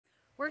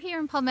We're here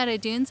in Palmetto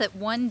Dunes at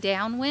One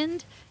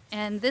Downwind,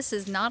 and this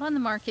is not on the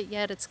market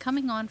yet. It's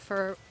coming on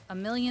for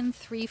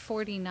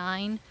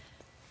 $1,349,000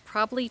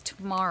 probably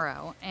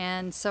tomorrow,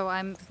 and so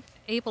I'm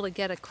able to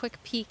get a quick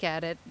peek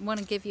at it. I want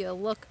to give you a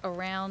look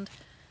around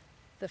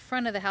the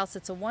front of the house.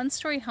 It's a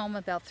one-story home,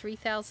 about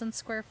 3,000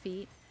 square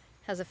feet.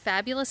 Has a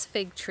fabulous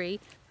fig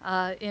tree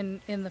in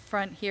the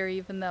front here,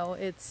 even though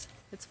it's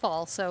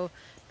fall, so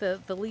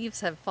the leaves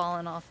have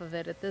fallen off of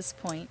it at this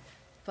point.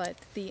 But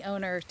the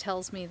owner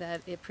tells me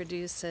that it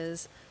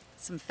produces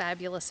some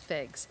fabulous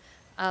figs.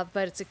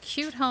 But it's a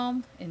cute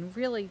home in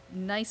really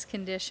nice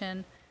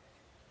condition.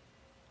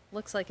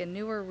 Looks like a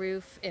newer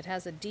roof. It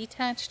has a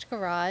detached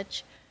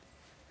garage,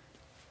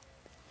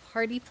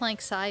 hardy plank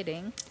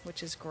siding,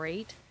 which is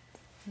great.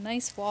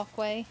 Nice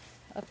walkway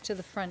up to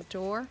the front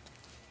door.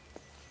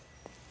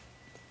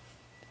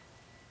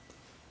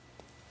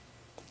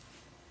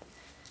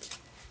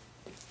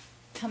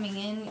 Coming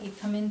in, you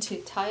come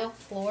into tile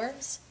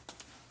floors.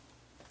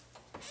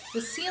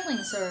 The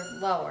ceilings are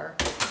lower.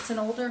 It's an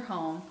older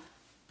home,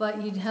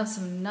 but you'd have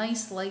some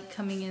nice light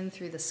coming in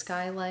through the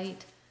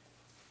skylight.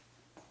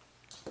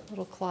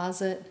 Little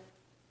closet,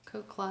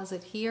 coat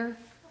closet here.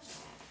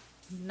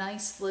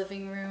 Nice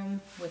living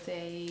room with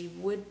a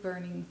wood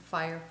burning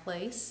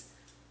fireplace.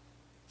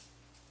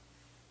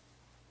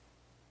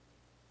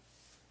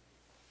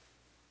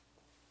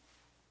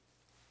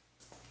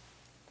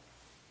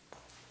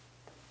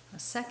 A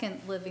second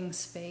living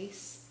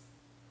space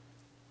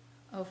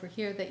over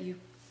here that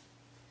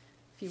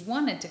if you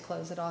wanted to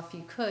close it off,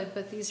 you could,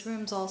 but these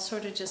rooms all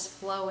sort of just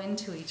flow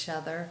into each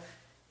other.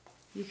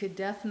 You could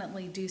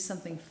definitely do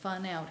something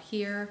fun out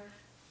here,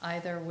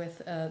 either with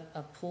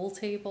a pool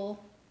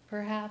table,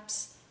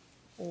 perhaps,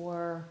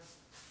 or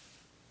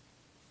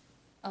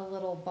a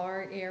little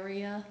bar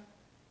area.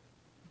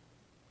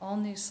 All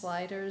new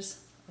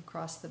sliders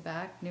across the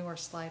back, newer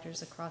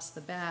sliders across the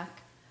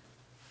back.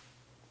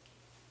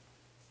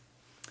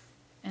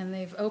 And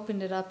they've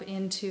opened it up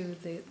into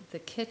the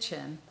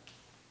kitchen.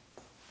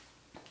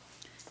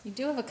 You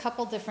do have a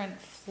couple different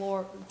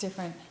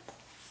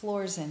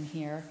floors in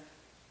here,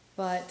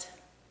 but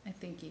I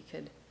think you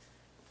could.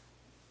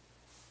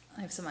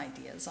 I have some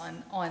ideas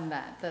on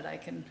that I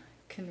can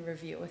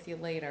review with you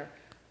later.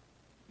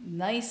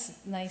 Nice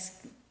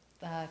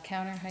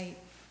counter height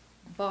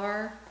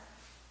bar,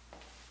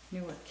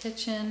 newer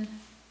kitchen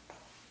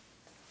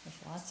with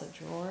lots of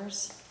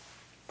drawers.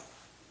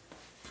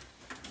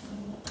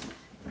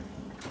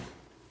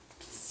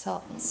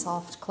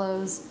 Soft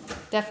clothes,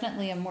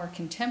 definitely a more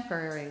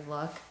contemporary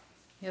look.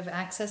 You have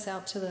access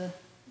out to the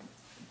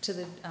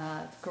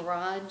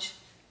garage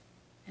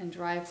and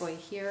driveway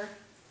here.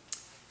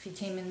 If you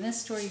came in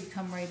this door, you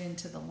come right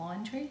into the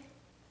laundry.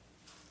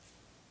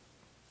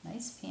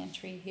 Nice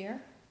pantry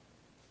here.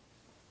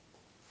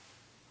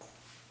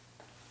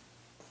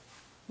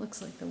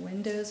 Looks like the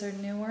windows are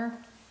newer.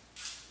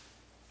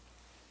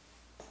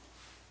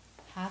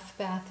 Half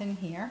bath in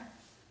here.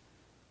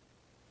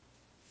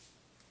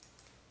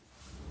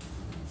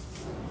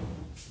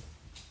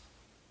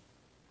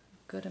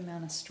 Good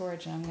amount of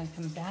storage, and I'm going to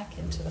come back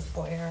into the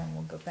foyer and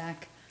we'll go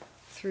back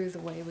through the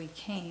way we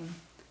came.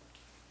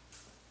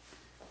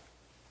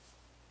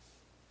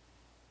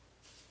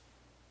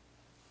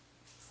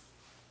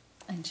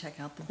 And check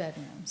out the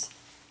bedrooms.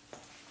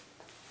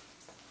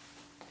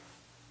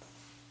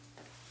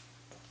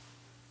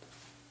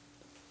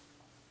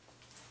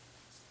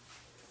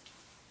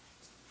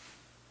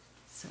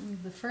 So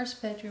the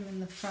first bedroom in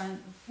the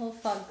front, a little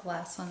fog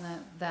glass on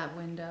that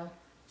window,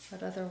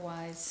 but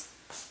otherwise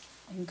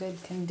in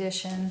good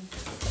condition.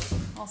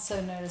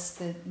 Also notice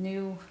the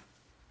new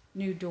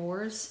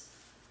doors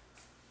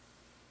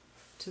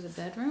to the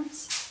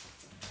bedrooms.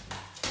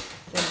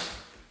 There are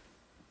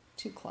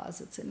two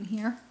closets in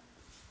here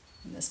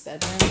in this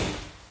bedroom.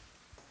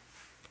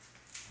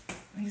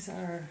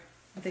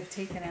 They've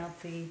taken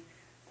out the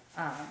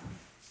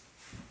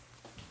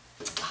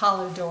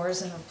hollow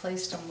doors and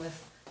replaced them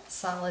with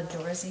solid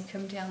doors. And you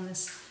come down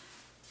this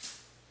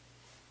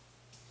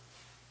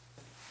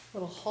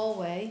little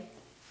hallway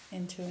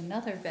into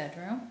another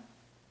bedroom.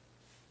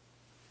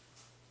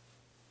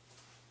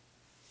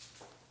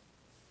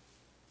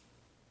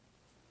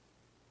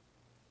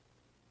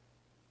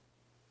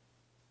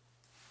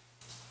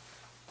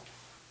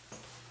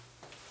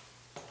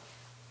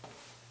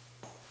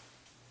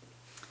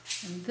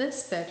 And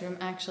this bedroom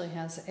actually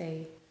has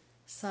a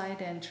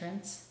side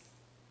entrance.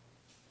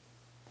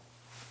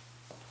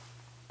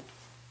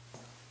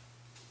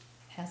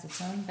 Has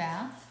its own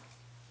bath.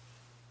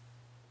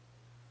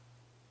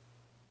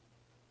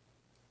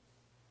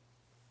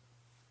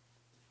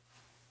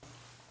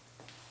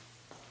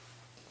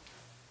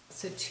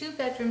 So two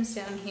bedrooms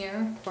down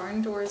here,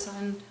 barn doors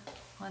on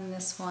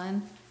this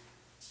one.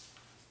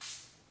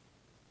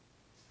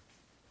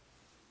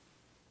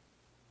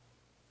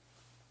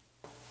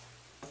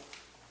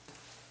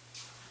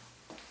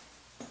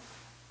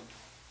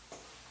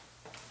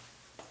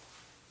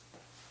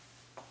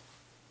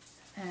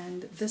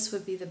 And this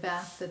would be the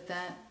bath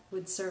that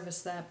would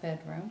service that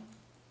bedroom.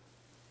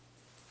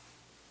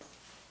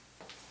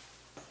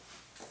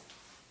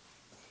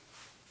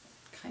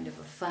 kind of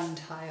a fun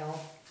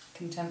tile,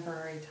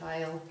 contemporary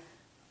tile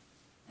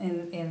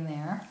in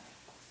there.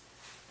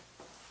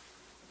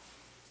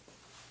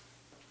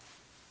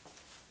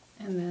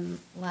 And then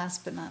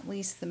last but not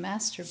least, the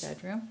master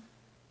bedroom.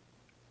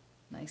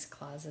 Nice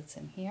closets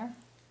in here.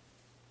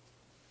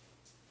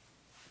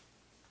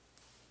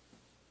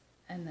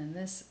 And then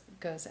this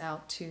goes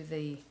out to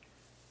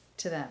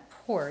that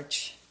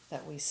porch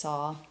that we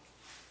saw.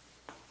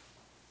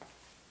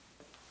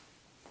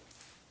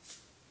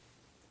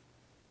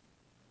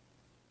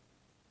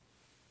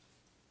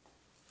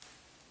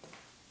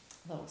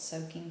 Little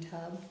soaking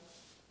tub.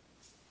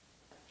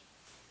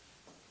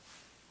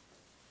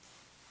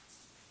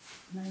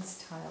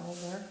 Nice tile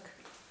work.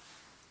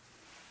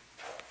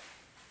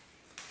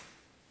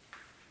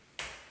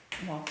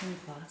 Walk-in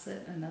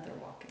closet, another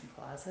walk-in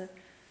closet,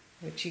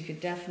 which you could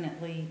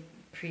definitely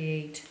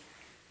create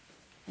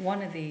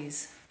one of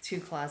these two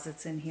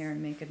closets in here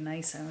and make a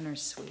nice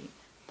owner's suite.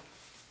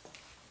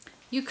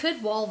 You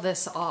could wall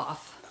this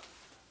off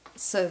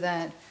so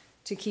that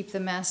to keep the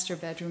master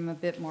bedroom a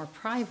bit more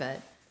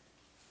private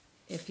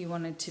if you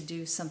wanted to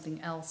do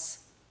something else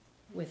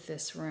with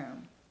this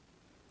room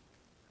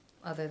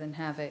other than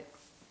have it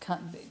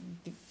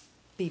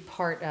be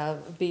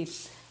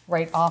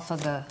right off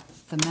of the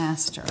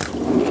master.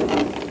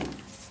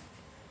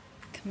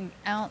 Coming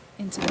out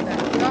into the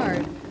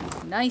backyard,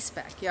 nice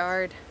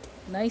backyard,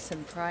 nice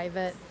and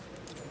private.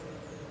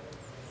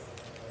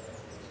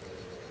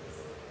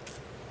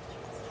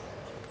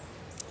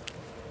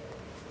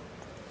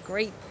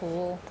 Great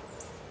pool.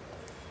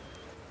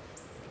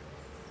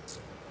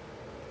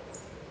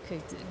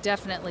 Could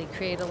definitely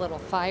create a little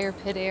fire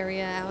pit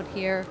area out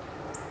here.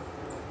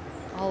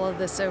 All of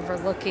this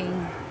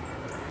overlooking.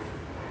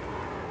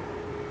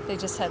 They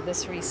just had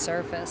this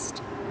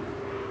resurfaced.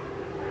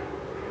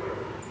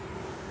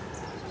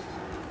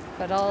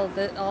 But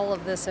all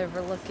of this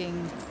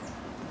overlooking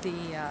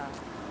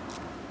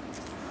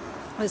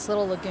this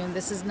little lagoon.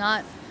 This is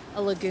not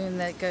a lagoon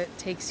that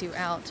takes you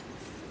out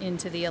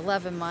into the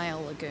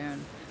 11-mile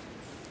lagoon,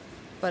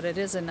 but it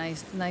is a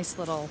nice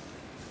little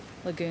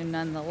lagoon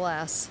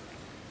nonetheless.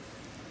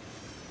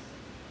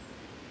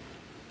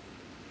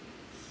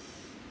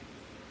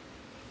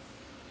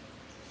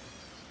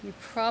 You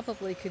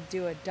probably could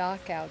do a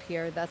dock out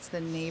here. That's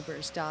the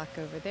neighbor's dock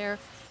over there.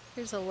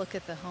 Here's a look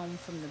at the home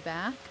from the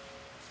back.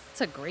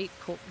 It's a great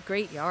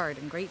yard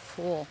and great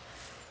pool.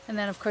 And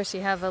then of course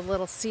you have a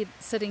little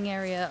sitting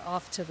area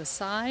off to the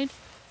side.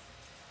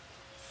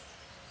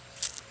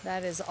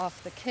 That is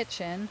off the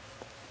kitchen.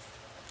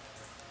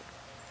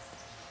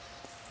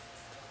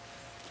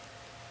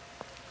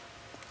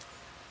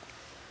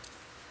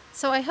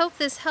 So I hope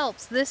this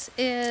helps. This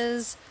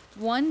is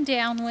one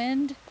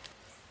downwind.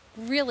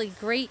 Really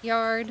great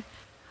yard.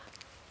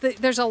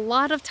 There's a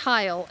lot of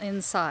tile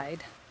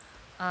inside,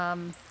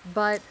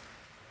 but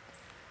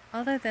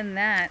other than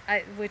that,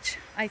 which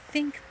I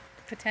think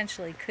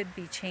potentially could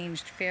be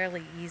changed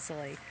fairly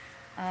easily.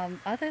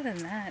 Other than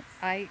that,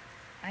 I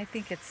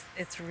think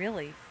it's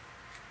really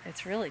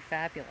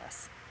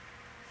fabulous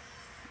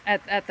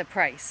at the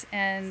price,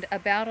 and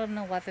about an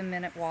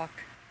 11-minute walk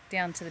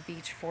down to the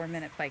beach,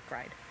 4-minute bike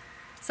ride.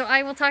 So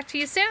I will talk to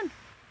you soon.